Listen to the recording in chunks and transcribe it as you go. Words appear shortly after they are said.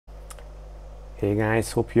Hey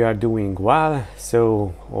guys, hope you are doing well.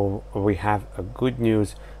 So we have a good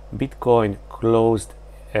news. Bitcoin closed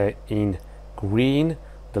in green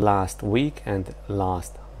the last week and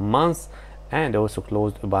last month, and also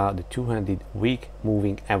closed about the 200-week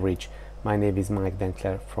moving average. My name is Mike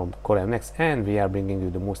Denkler from CorionX, and we are bringing you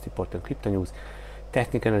the most important crypto news,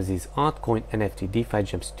 technical analysis, altcoin, NFT, DeFi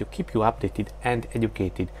gems to keep you updated and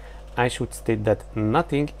educated. I should state that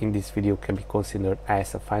nothing in this video can be considered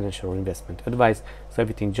as a financial investment advice, so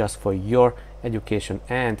everything just for your education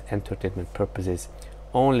and entertainment purposes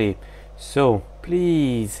only. So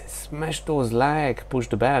please smash those like, push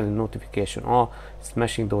the bell notification, or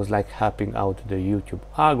smashing those like helping out the YouTube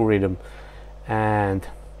algorithm, and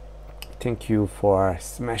thank you for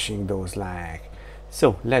smashing those like.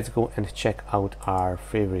 So let's go and check out our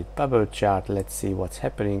favorite bubble chart. Let's see what's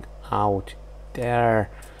happening out there.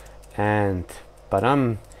 And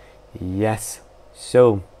yes,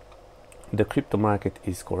 so the crypto market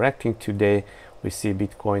is correcting today. We see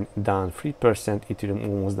Bitcoin down 3%, Ethereum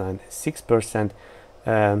almost down 6%,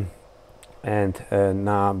 and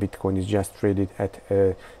now Bitcoin is just traded at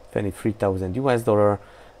 23,000 US dollar,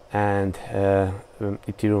 and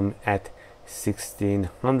Ethereum at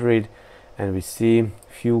 1600. And we see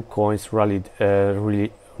few coins rallied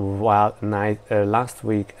really well last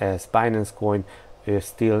week, as Binance coin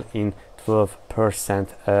still in 12%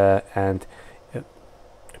 and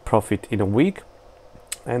profit in a week.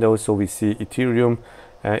 And also we see Ethereum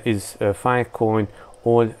is a fine coin.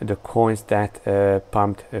 All the coins that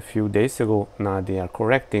pumped a few days ago, now they are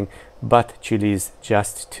correcting, but Chili's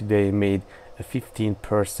just today made a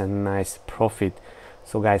 15% nice profit.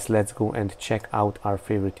 So guys, let's go and check out our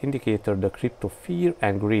favorite indicator, the crypto fear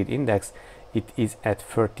and greed index. It is at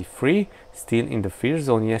 33, still in the fear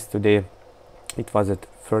zone. Yesterday it was at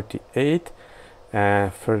 38,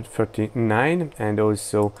 39, and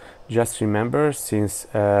also just remember, since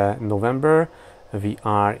November we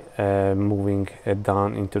are moving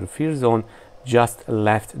down into the fear zone. Just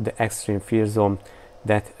left the extreme fear zone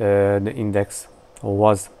that the index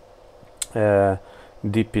was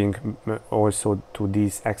dipping also to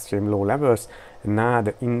these extreme low levels. Now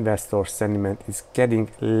the investor sentiment is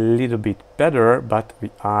getting a little bit better, but we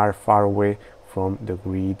are far away from the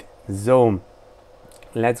greed zone.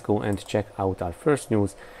 Let's go and check out our first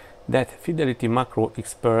news, that Fidelity macro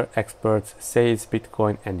experts says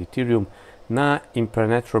Bitcoin and Ethereum now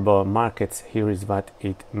impenetrable markets. Here is what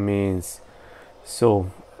it means.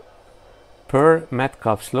 So per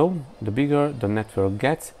Metcalfe's law, the bigger the network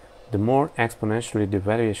gets, the more exponentially the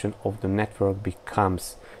variation of the network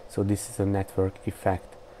becomes. So this is a network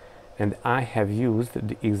effect, and I have used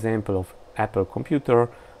the example of Apple computer.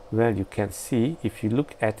 Well, you can see, if you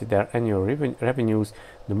look at their annual revenues,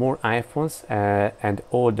 the more iPhones and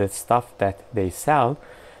all the stuff that they sell,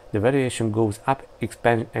 the variation goes up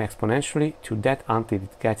exponentially to that until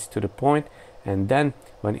it gets to the point. And then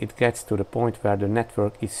when it gets to the point where the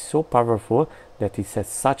network is so powerful that it has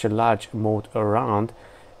such a large moat around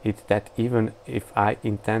it, that even if I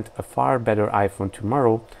intend a far better iPhone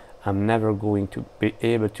tomorrow, I'm never going to be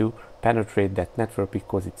able to penetrate that network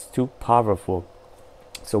because it's too powerful.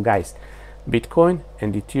 So guys, Bitcoin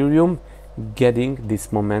and Ethereum getting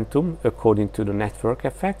this momentum according to the network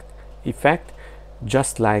effect,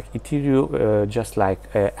 just like Ethereum, just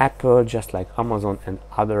like Apple, just like Amazon and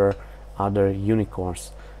other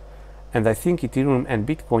unicorns. And I think Ethereum and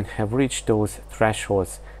Bitcoin have reached those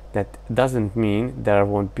thresholds. That doesn't mean there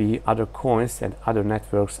won't be other coins and other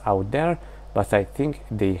networks out there, but I think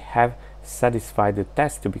they have satisfied the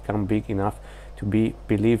test to become big enough to be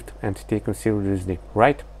believed and taken seriously,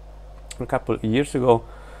 right? A couple of years ago,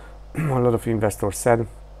 a lot of investors said,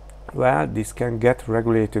 well, this can get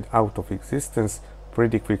regulated out of existence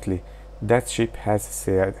pretty quickly. That ship has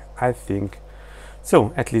sailed, I think.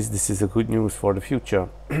 So at least this is a good news for the future.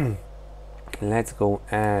 Let's go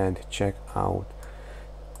and check out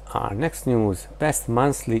our next news. Best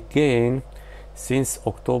monthly gain since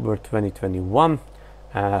October 2021.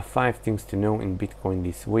 5 things to know in Bitcoin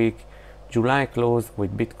this week. July closed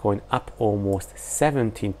with Bitcoin up almost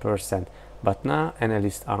 17%, but now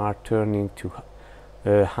analysts are turning to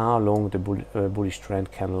how long the bullish trend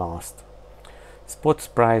can last. Spot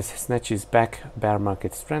price snatches back bear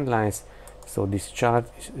market trend lines. So this chart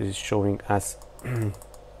is showing us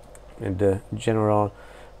the general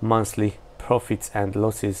monthly profits and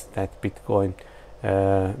losses that Bitcoin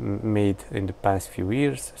made in the past few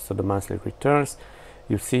years. So the monthly returns.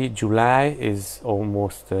 You see, July is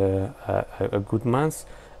almost a good month,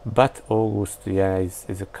 but August, yeah,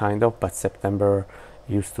 is a kind of, but September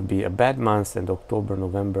used to be a bad month, and October,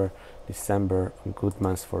 November, December, good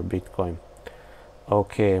months for Bitcoin.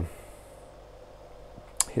 Okay,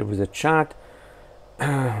 Here is a chart.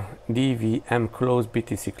 DVM closed,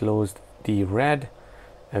 BTC closed D red,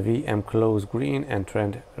 a VM closed green, and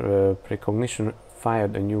trend precognition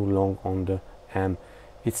fired a new long on the M.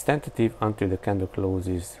 It's tentative until the candle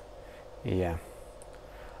closes. Yeah.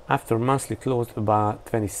 After monthly closed about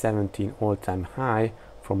 2017 all-time high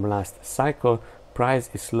from last cycle, price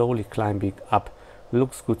is slowly climbing up.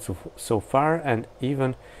 Looks good so far, and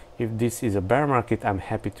even if this is a bear market, I'm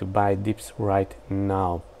happy to buy dips right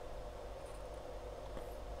now.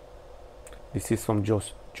 This is from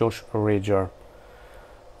Josh Rager.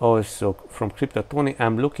 Also from Crypto Tony,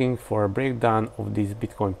 I'm looking for a breakdown of this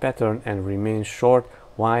Bitcoin pattern and remain short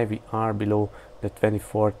why we are below the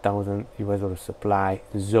 24,000 US dollar supply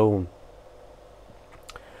zone.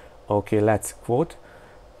 Okay, let's quote.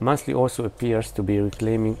 Monthly also appears to be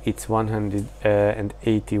reclaiming its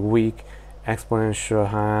 180-week exponential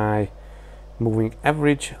high moving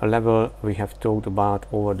average, a level we have talked about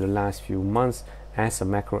over the last few months as a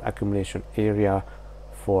macro accumulation area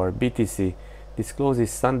for BTC. This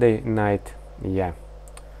closes Sunday night. Yeah,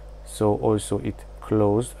 so also it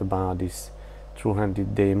closed about this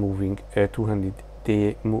 200-day moving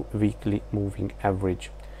 200-day weekly moving average.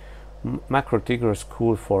 Macro triggers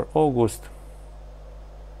cool for August.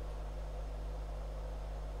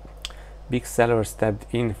 Big sellers stepped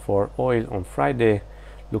in for oil on Friday.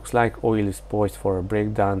 Looks like oil is poised for a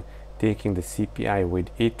breakdown, taking the CPI with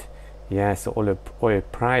it. Yeah, so oil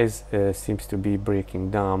price seems to be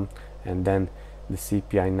breaking down, and then the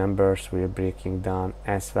CPI numbers were breaking down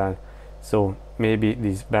as well. So maybe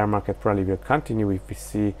this bear market probably will continue if we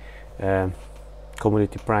see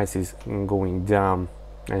commodity prices going down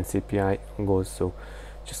and CPI goes, so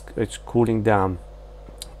just it's cooling down.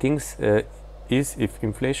 Things is if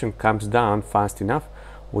inflation comes down fast enough,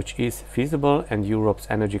 which is feasible, and Europe's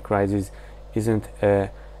energy crisis isn't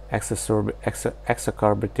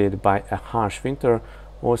exacerbated by a harsh winter,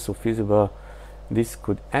 also feasible, this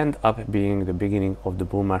could end up being the beginning of the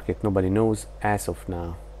bull market. Nobody knows as of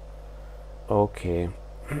now. Okay.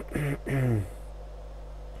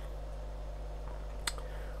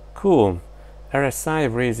 Cool. RSI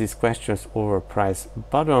raises questions over price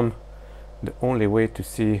bottom. The only way to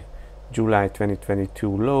see July 2022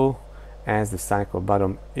 low as the cycle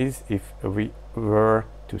bottom is if we were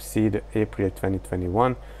to see the April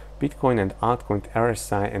 2021 Bitcoin and altcoin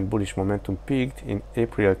RSI and bullish momentum peaked in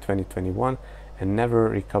April 2021 and never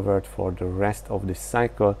recovered for the rest of the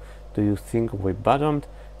cycle. Do you think we bottomed?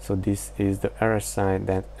 So this is the RSI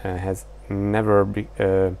that has never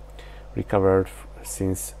recovered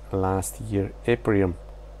since last year April.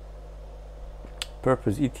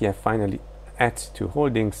 Purpose ETF finally adds to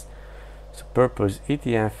holdings. So Purpose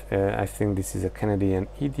ETF, I think this is a Canadian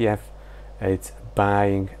ETF. It's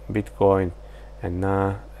buying Bitcoin, and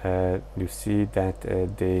now you see that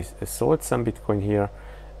they sold some Bitcoin here,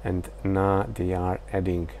 and now they are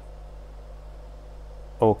adding.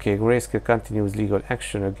 Okay, Grayscale continues legal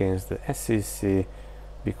action against the SEC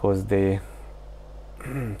because they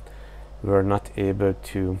were not able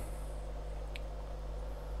to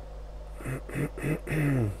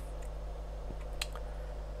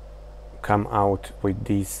come out with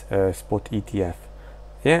these spot ETF.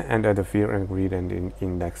 Yeah, and the fear and greed and in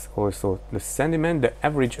index. Also the sentiment, the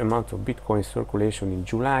average amount of Bitcoin circulation in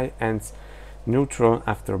July ends neutral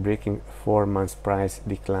after breaking 4 months price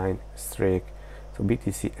decline streak. So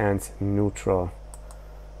BTC ends neutral.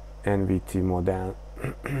 NVT model.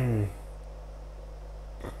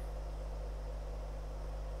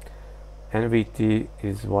 NVT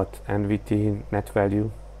is what? NVT net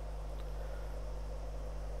value.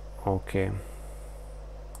 Okay,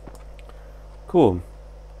 cool.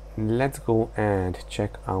 Let's go and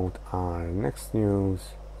check out our next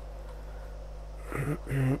news.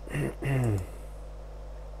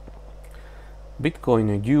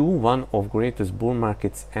 Bitcoin U, one of greatest bull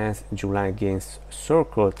markets as July gains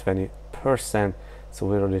circle 20%. So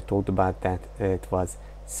we already talked about that. It was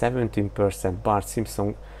 17%. Bart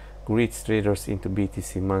Simpson greets traders into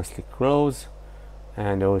BTC monthly close,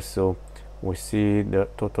 and also we see the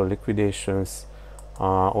total liquidations.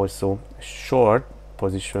 Also short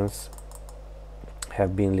positions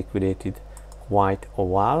have been liquidated quite a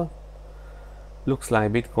while. Looks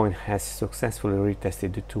like Bitcoin has successfully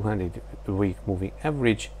retested the 200-week moving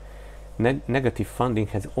average. Negative funding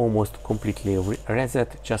has almost completely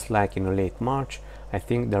reset, just like in late March. I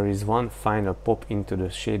think there is one final pop into the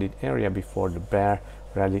shaded area before the bear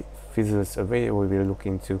rally fizzles away. We will look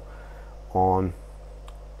into on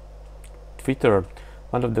Twitter.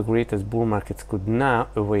 One of the greatest bull markets could now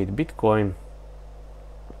await Bitcoin.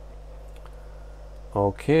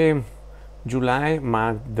 Okay, July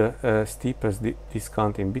marked the steepest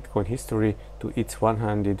discount in Bitcoin history to its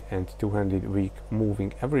 100 and 200 week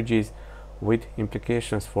moving averages, with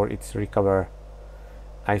implications for its recovery.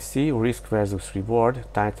 I see risk versus reward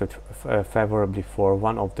titled favorably for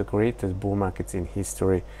one of the greatest bull markets in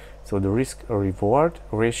history. So the risk reward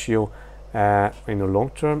ratio in the long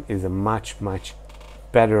term is a much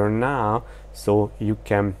better now. So you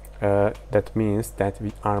can that means that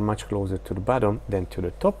we are much closer to the bottom than to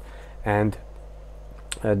the top, and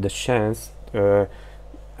the chance the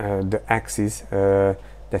axis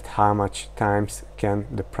that how much times can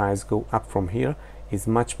the price go up from here is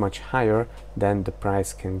much higher than the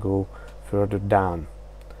price can go further down.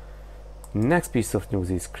 Next piece of news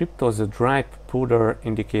is crypto's dry powder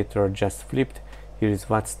indicator just flipped. Here is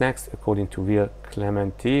what's next according to Will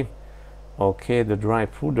Clementi. Okay, the dry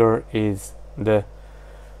powder is the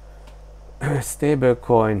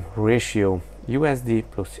stablecoin ratio USD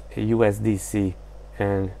plus USDC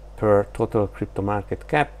and per total crypto market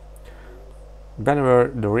cap. Whenever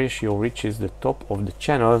the ratio reaches the top of the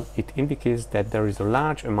channel, it indicates that there is a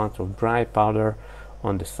large amount of dry powder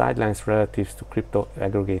on the sidelines relative to crypto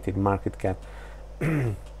aggregated market cap.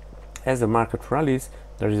 As the market rallies,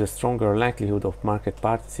 there is a stronger likelihood of market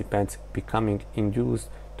participants becoming induced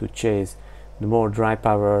to chase. The more dry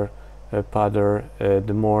powder,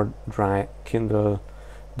 the more dry kindle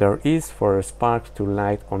there is for a spark to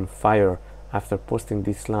light on fire. After posting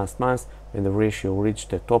this last month, when the ratio reached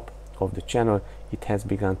the top of the channel, it has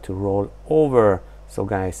begun to roll over. So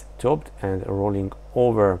guys, topped and rolling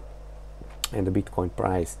over, and the Bitcoin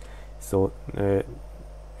price. So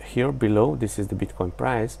here below, this is the Bitcoin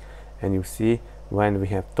price, and you see when we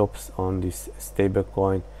have tops on this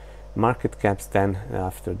stablecoin market caps, then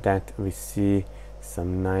after that we see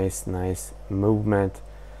some nice movement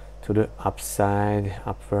to the upside,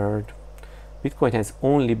 upward. Bitcoin has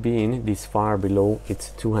only been this far below its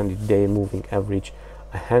 200-day moving average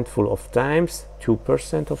a handful of times,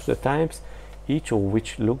 2% of the times, each of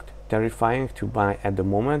which looked terrifying to buy at the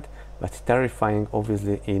moment, but terrifying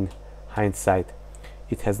obviously in hindsight.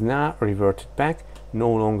 It has now reverted back,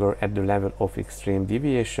 no longer at the level of extreme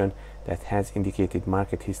deviation that has indicated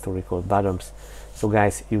market historical bottoms. So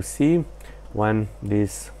guys, you see when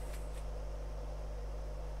this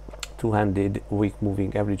 200-week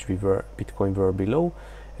moving average Bitcoin were below,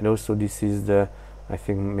 and also this is the, I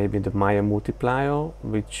think maybe the Maya multiplier,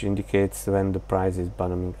 which indicates when the price is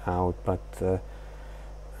bottoming out, but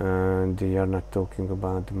they are not talking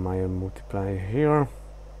about the Maya multiplier here,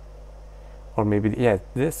 or maybe yeah,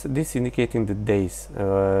 this indicating the days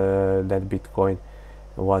that Bitcoin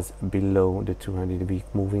was below the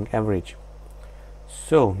 200-week moving average.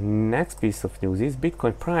 So next piece of news is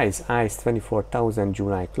Bitcoin price iced 24,000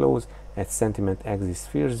 July close at sentiment axis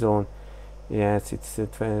fear zone. Yes, it's a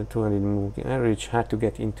 200 moving average. Hard to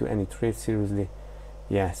get into any trade seriously.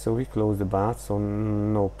 Yeah, so we closed the bar, so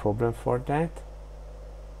no problem for that.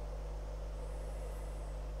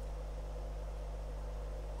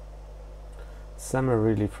 Summer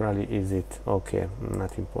relief rally, is it? Okay,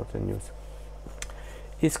 not important news.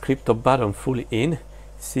 Is crypto bottom fully in?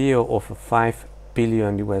 CEO of a $5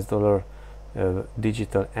 billion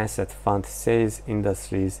digital asset fund says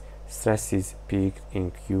industry's stresses peaked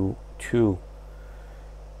in Q2.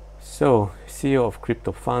 So, CEO of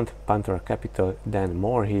crypto fund Panther Capital, Dan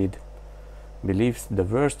Moorhead, believes the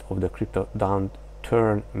worst of the crypto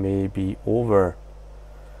downturn may be over.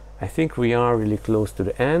 I think we are really close to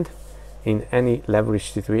the end. In any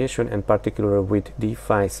leverage situation, and particularly with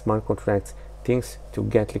DeFi smart contracts, things to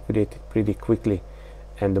get liquidated pretty quickly.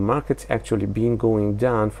 And the market's actually been going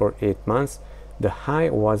down for 8 months. The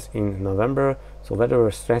high was in November, so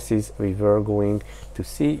whatever stresses we were going to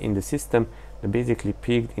see in the system, they basically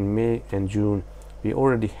peaked in May and June. We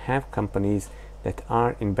already have companies that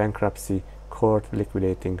are in bankruptcy court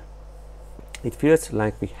liquidating. It feels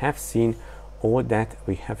like we have seen all that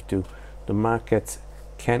we have to. The markets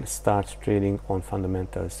can start trading on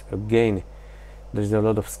fundamentals again. There's a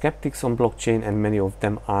lot of skeptics on blockchain, and many of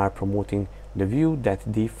them are promoting the view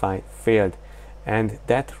that DeFi failed, and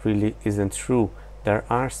that really isn't true. There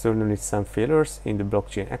are certainly some failures in the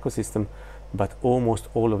blockchain ecosystem, but almost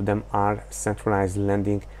all of them are centralized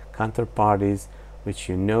lending counterparties, which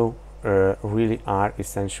really are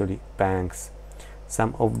essentially banks.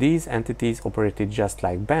 Some of these entities operated just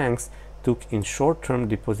like banks, took in short-term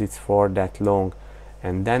deposits for that long,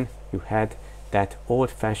 and then you had that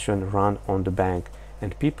old-fashioned run on the bank,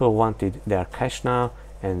 and people wanted their cash now,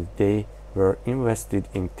 and they were invested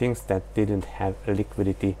in things that didn't have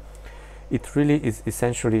liquidity. It really is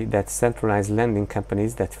essentially that centralized lending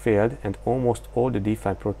companies that failed, and almost all the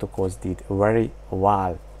DeFi protocols did very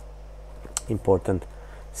well. important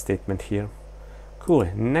statement here. Cool.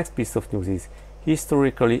 Next piece of news is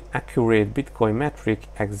historically accurate Bitcoin metric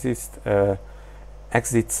exits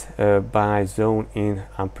by zone in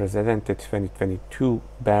unprecedented 2022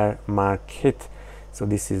 bear market. So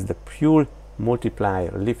this is the Puell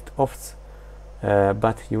multiplier lift-offs,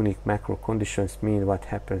 but unique macro conditions mean what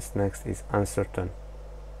happens next is uncertain.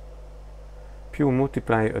 Puell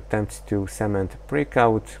multiplier attempts to cement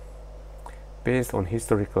breakout. Based on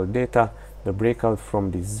historical data, the breakout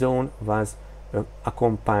from this zone was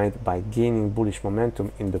accompanied by gaining bullish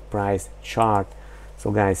momentum in the price chart.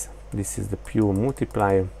 So guys, this is the Puell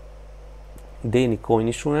multiplier. Daily coin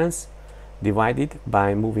issuance divided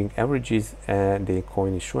by moving averages, the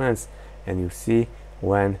coin issuance, and you see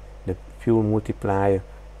when the Puell multiplier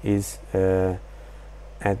is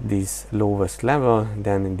at this lowest level,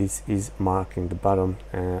 then this is marking the bottom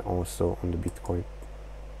also on the Bitcoin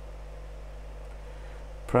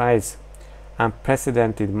price.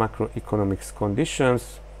 Unprecedented macroeconomics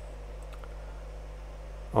conditions.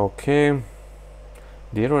 Okay,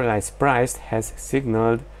 the realized price has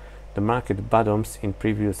signaled the market bottoms in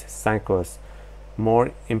previous cycles.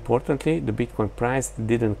 More importantly, the Bitcoin price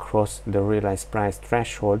didn't cross the realized price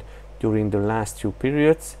threshold during the last two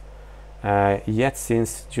periods, yet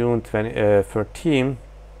since June 2013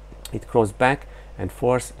 it crossed back and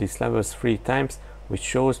forced these levels 3 times, which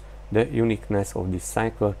shows the uniqueness of this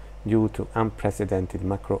cycle due to unprecedented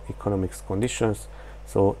macroeconomics conditions.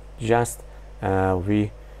 So just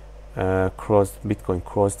Bitcoin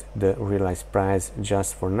crossed the realized price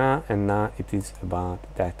just for now, and now it is about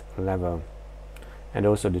that level, and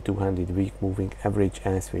also the 200-week moving average,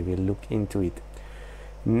 as we will look into it.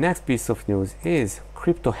 Next piece of news is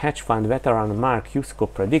crypto hedge fund veteran Mark Yusko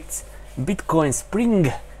predicts Bitcoin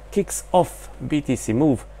spring kicks off BTC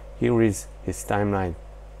move. Here is his timeline.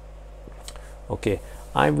 Okay,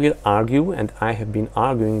 I will argue, and I have been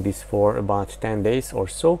arguing this for about 10 days or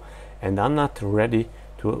so, and I'm not ready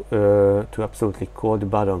to absolutely call the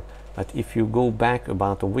bottom. But if you go back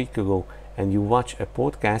about a week ago and you watch a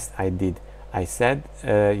podcast I did, I said,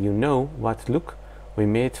 you know what, look, we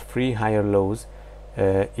made 3 higher lows.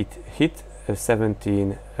 It hit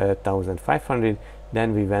 17,500,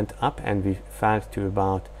 then we went up and we fell to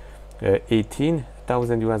about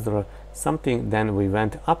 18,000 US dollar something, then we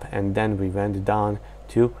went up and then we went down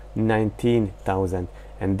to 19,000,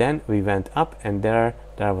 and then we went up and there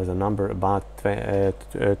was a number about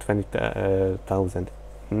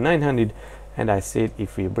 20,900, and I said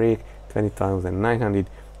if we break 20,900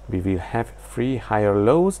 we will have 3 higher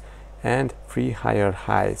lows and 3 higher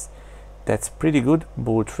highs. That's pretty good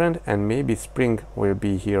bull trend, and maybe spring will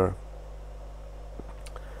be here.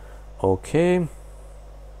 Okay,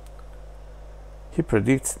 he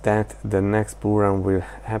predicts that the next bull run will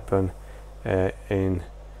happen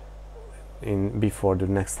before the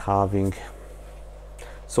next halving.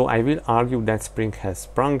 So I will argue that spring has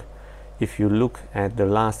sprung. If you look at the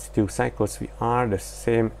last 2 cycles, we are the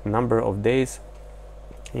same number of days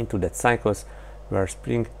into that cycles where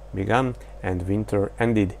spring began and winter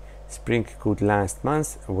ended. Spring could last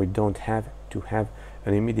months. We don't have to have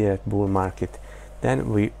an immediate bull market. Then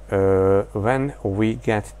when we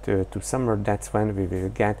get to summer, that's when we will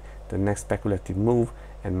get the next speculative move,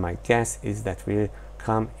 and my guess is that will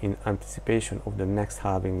come in anticipation of the next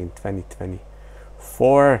halving in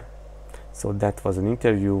 2024. So that was an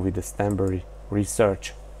interview with the Stanbury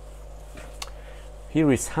Research. Here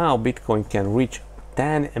is how Bitcoin can reach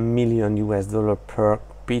 10 million US dollar per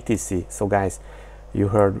BTC. So guys, you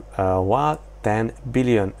heard what? 10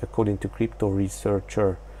 billion according to crypto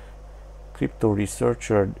researcher the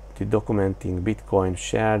documenting Bitcoin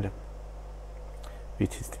shared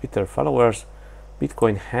with his Twitter followers.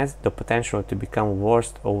 Bitcoin has the potential to become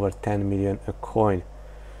worth over 10 million a coin,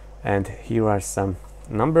 and here are some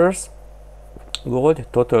numbers. Gold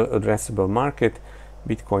total addressable market,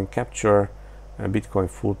 Bitcoin capture, Bitcoin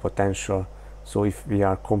full potential. So if we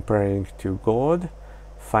are comparing to gold,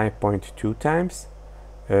 5.2 times,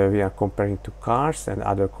 we are comparing to cars and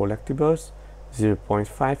other collectibles,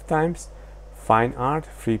 0.5 times, fine art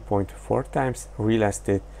 3.4 times, real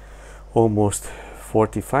estate almost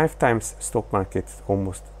 45 times, stock market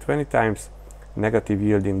almost 20 times, negative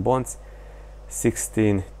yielding bonds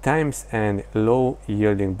 16 times, and low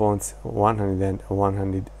yielding bonds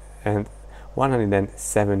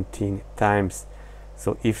 117 times.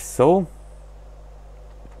 So if so,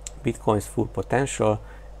 Bitcoin's full potential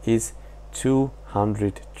is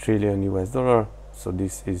 200 trillion US dollar. So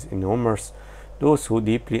this is enormous. Those who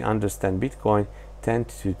deeply understand Bitcoin tend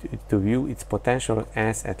to view its potential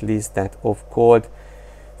as at least that of gold,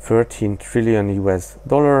 13 trillion US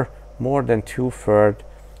dollar, more than 2/3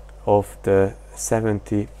 of the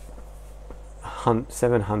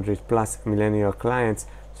 700 plus millennial clients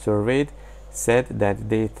surveyed said that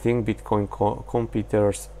they think Bitcoin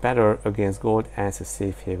competes better against gold as a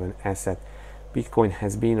safe haven asset. Bitcoin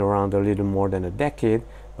has been around a little more than a decade,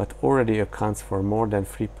 but already accounts for more than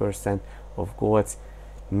 3% of gold's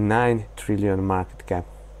 9 trillion market cap.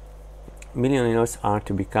 Millennials are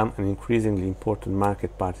to become an increasingly important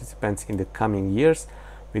market participants in the coming years,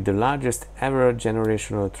 with the largest ever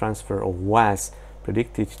generational transfer of wealth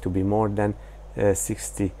predicted to be more than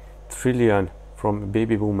 60 trillion from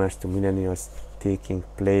baby boomers to millennials taking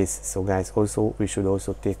place. So guys, also we should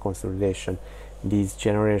also take consideration these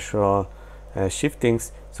generational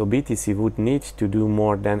shiftings. So BTC would need to do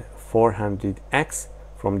more than 400x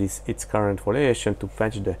from its current valuation to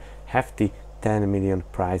fetch the hefty 10 million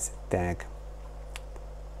price tag.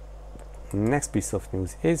 Next piece of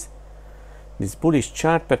news is this bullish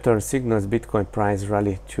chart pattern signals Bitcoin price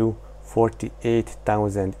rally to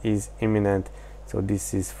 48,000 is imminent. So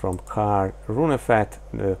this is from Carl Runefet,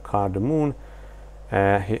 the Carl the Moon.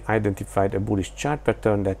 He identified a bullish chart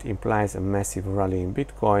pattern that implies a massive rally in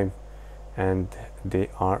Bitcoin, and they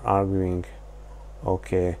are arguing,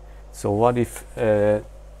 okay, so what if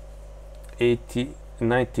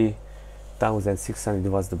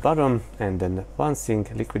 90,600 was the bottom, and then bouncing,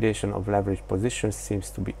 liquidation of leverage positions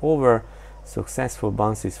seems to be over. Successful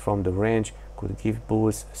bounces from the range could give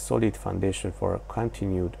bulls a solid foundation for a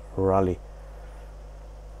continued rally.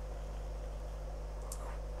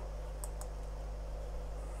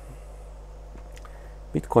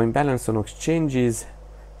 Bitcoin balance on exchanges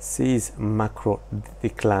sees macro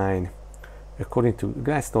decline. According to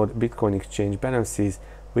Glassnode, Bitcoin exchange balances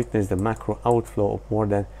witnessed a macro outflow of more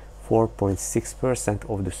than 4.6%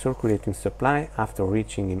 of the circulating supply after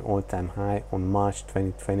reaching an all-time high on March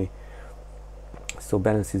 2020. So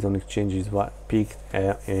balances on exchanges peaked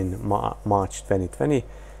in March 2020,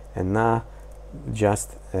 and now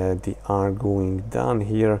just they are going down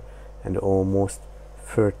here, and almost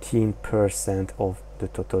 13% of the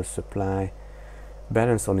total supply.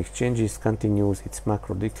 Balance on exchanges continues its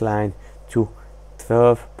macro decline to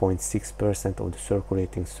 12.6% of the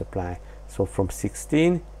circulating supply. So from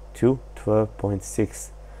 16 to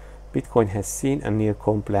 12.6. Bitcoin has seen a near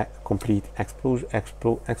complete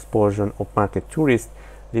explosion of market tourists,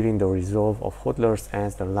 leaving the reserve of hodlers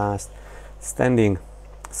as the last standing.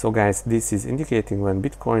 So guys, this is indicating when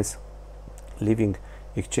Bitcoin's leaving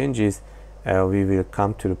exchanges, we will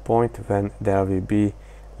come to the point when there will be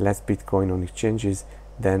less Bitcoin on exchanges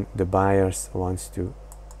than the buyers wants to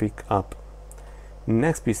pick up.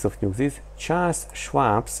 Next piece of news is Charles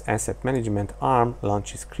Schwab's asset management arm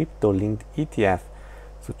launches crypto-linked ETF.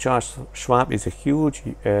 So Charles Schwab is a huge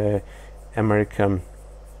American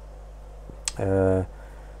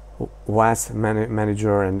wealth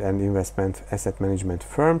manager and investment asset management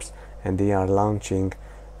firms, and they are launching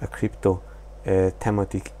a crypto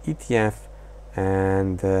thematic ETF,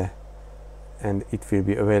 and it will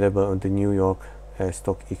be available on the New York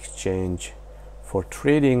Stock Exchange for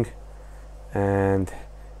trading, and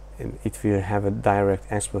it will have a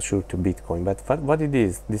direct exposure to Bitcoin. But what it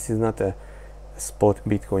is, this is not a spot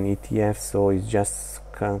Bitcoin ETF, so it's just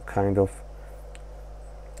kind of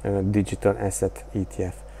a digital asset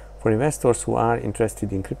ETF. For investors who are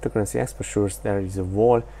interested in cryptocurrency exposures, there is a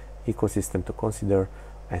whole ecosystem to consider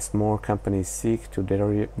as more companies seek to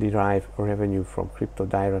derive revenue from crypto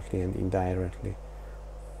directly and indirectly.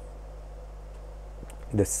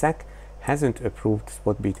 The SEC hasn't approved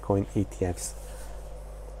spot Bitcoin ETFs.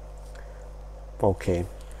 Okay,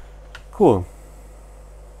 cool.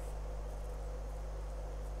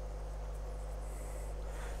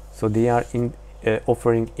 So they are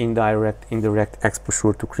offering indirect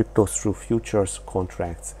exposure to crypto through futures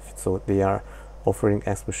contracts. So they are offering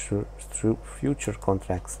exposure through future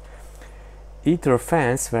contracts. Ether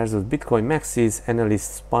fans versus Bitcoin maxis.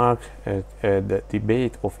 Analysts sparked the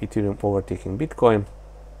debate of Ethereum overtaking Bitcoin.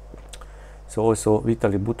 So also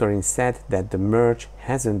Vitaly Buterin said that the merge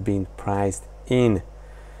hasn't been priced in.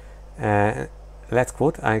 Let's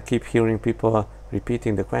quote, I keep hearing people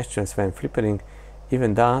repeating the questions when flippening.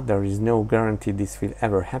 Even though there is no guarantee this will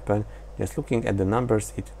ever happen, just looking at the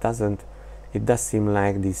numbers, it does seem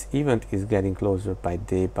like this event is getting closer by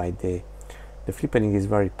day. The flippening is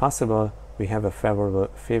very possible. We have a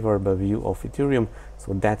favorable view of Ethereum,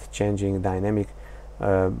 so that changing dynamic,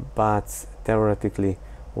 but theoretically,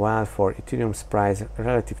 while for Ethereum's price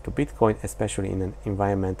relative to Bitcoin, especially in an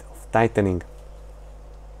environment of tightening.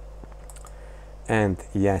 And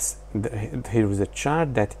yes, here is a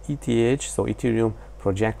chart that ETH, so Ethereum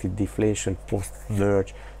projected deflation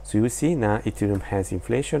post-merge. So you see now Ethereum has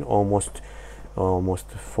inflation almost almost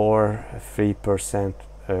 3%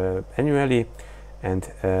 annually,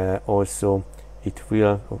 and also it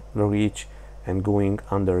will reach and going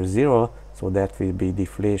under zero, so that will be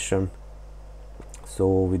deflation, so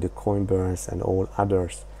with the coin burns and all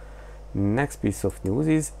others. Next piece of news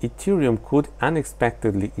is Ethereum could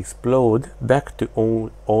unexpectedly explode back to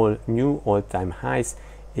all new all-time highs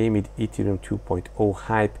amid Ethereum 2.0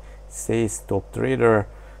 hype, says top trader,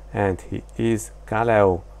 and he is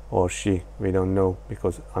Kaleo, or she, we don't know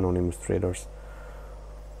because anonymous traders.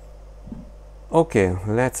 Okay,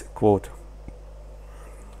 let's quote.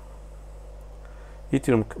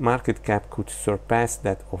 Ethereum market cap could surpass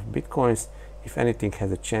that of Bitcoin's. If anything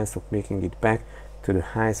has a chance of making it back to the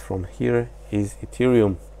highs from here is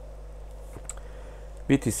Ethereum.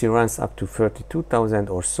 BTC runs up to 32,000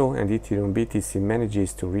 or so, and Ethereum BTC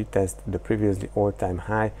manages to retest the previously all-time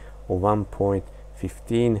high of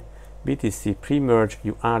 1.15. BTC pre-merge,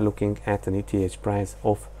 you are looking at an ETH price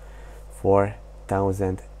of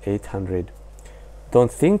 4,800.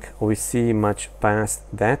 Don't think we see much past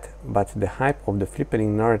that, but the hype of the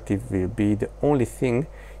flippening narrative will be the only thing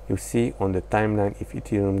you see on the timeline if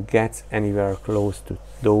Ethereum gets anywhere close to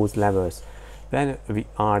those levels. When we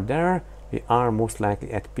are there, we are most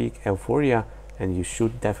likely at peak euphoria, and you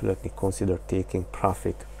should definitely consider taking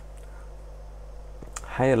profit.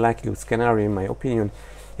 Higher likelihood scenario, in my opinion,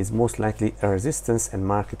 is most likely a resistance and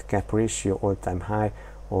market cap ratio all-time high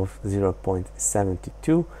of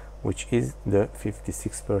 0.72, which is the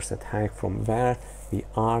 56% hike from where we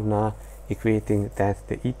are now, equating that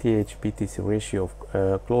the ETH BTC ratio of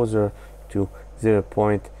closer to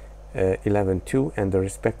 0.112 and the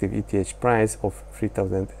respective ETH price of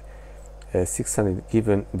 3,600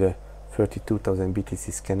 given the 32,000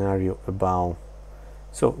 BTC scenario above.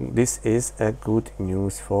 So this is a good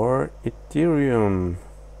news for Ethereum.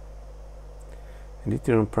 And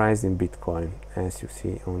Ethereum price in Bitcoin, as you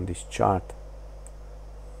see on this chart.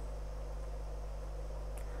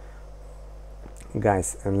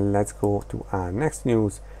 Guys, and let's go to our next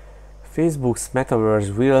news. Facebook's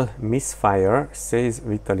metaverse will misfire, says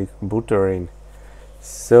Vitalik Buterin.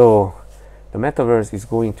 So the metaverse is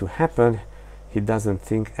going to happen. He doesn't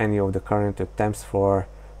think any of the current attempts from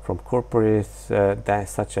corporates that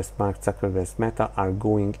such as Mark Zuckerberg's Meta are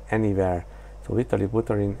going anywhere. So Vitalik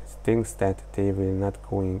Buterin thinks that they will not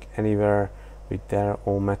going anywhere with their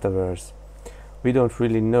own metaverse. We don't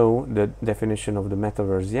really know the definition of the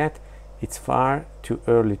metaverse yet. It's far too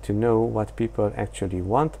early to know what people actually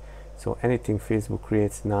want, so anything Facebook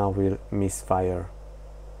creates now will misfire.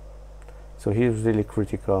 So he's really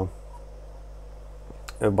critical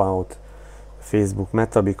about Facebook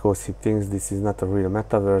Meta because he thinks this is not a real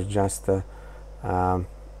metaverse,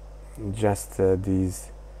 just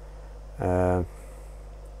these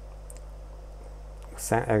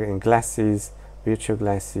glasses, virtual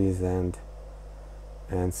glasses, and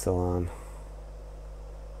so on.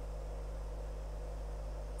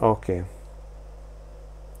 Okay,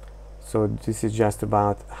 so this is just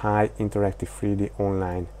about high interactive 3D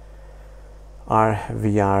online,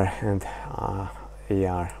 VR and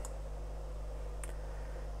AR.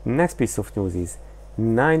 Next piece of news is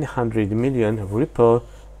 900 million Ripple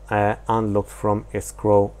unlocked from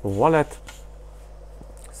escrow wallet.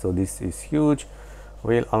 So this is huge.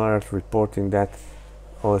 Whale Alert reporting that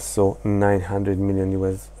also 900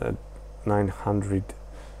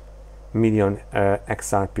 million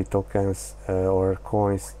XRP tokens or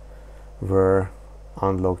coins were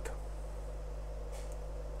unlocked.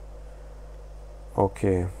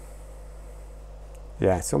 Okay,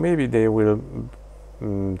 yeah, so maybe they will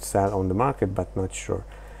sell on the market, but not sure.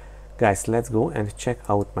 Guys, let's go and check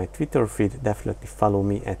out my Twitter feed. Definitely follow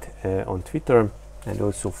me at on Twitter, and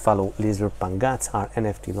also follow LaserPunk, our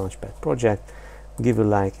NFT Launchpad project. Give a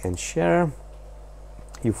like and share.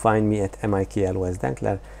 You find me at MIKLOS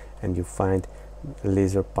Dankler, and you find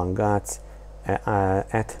LaserPunk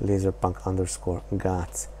at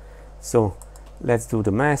LaserPunk_Gats. So let's do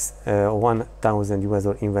the math. 1,000 US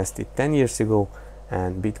invested 10 years ago,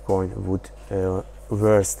 and Bitcoin would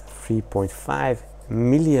worth 3.5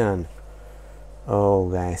 million. Oh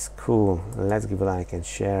guys, cool. Let's give a like and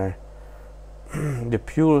share. The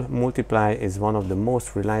Puell multiplier is one of the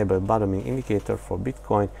most reliable bottoming indicator for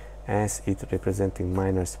Bitcoin, as it representing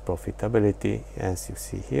miners profitability, as you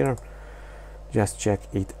see here. Just check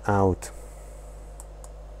it out.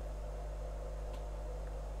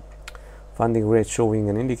 Funding rate showing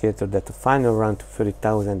an indicator that the final run to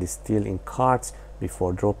 30,000 is still in cards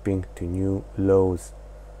before dropping to new lows.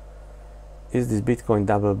 Is this Bitcoin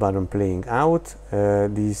double bottom playing out?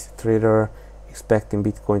 These trader expecting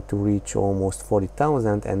Bitcoin to reach almost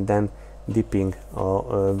 40,000 and then dipping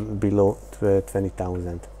below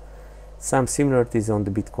 20,000. Some similarities on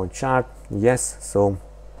the Bitcoin chart. Yes, so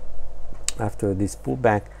after this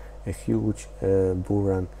pullback, a huge bull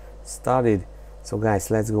run started. So guys,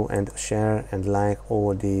 let's go and share and like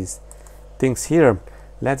all these things here.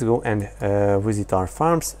 Let's go and visit our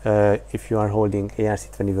farms. If you are holding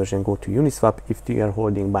ERC20 version, go to Uniswap. If you are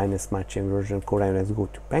holding Binance Smart Chain version CorionX, go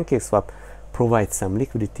to PancakeSwap. Provide some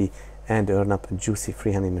liquidity and earn up a juicy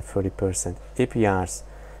 330% APRs.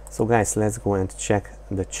 So guys, let's go and check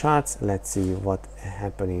the charts. Let's see what's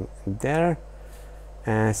happening there.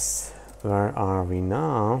 Where are we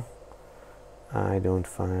now? I don't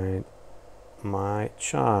find my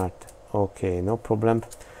chart. Okay, no problem.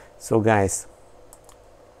 So guys,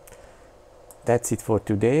 that's it for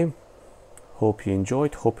today. Hope you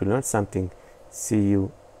enjoyed, hope you learned something. See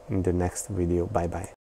you in the next video. Bye bye.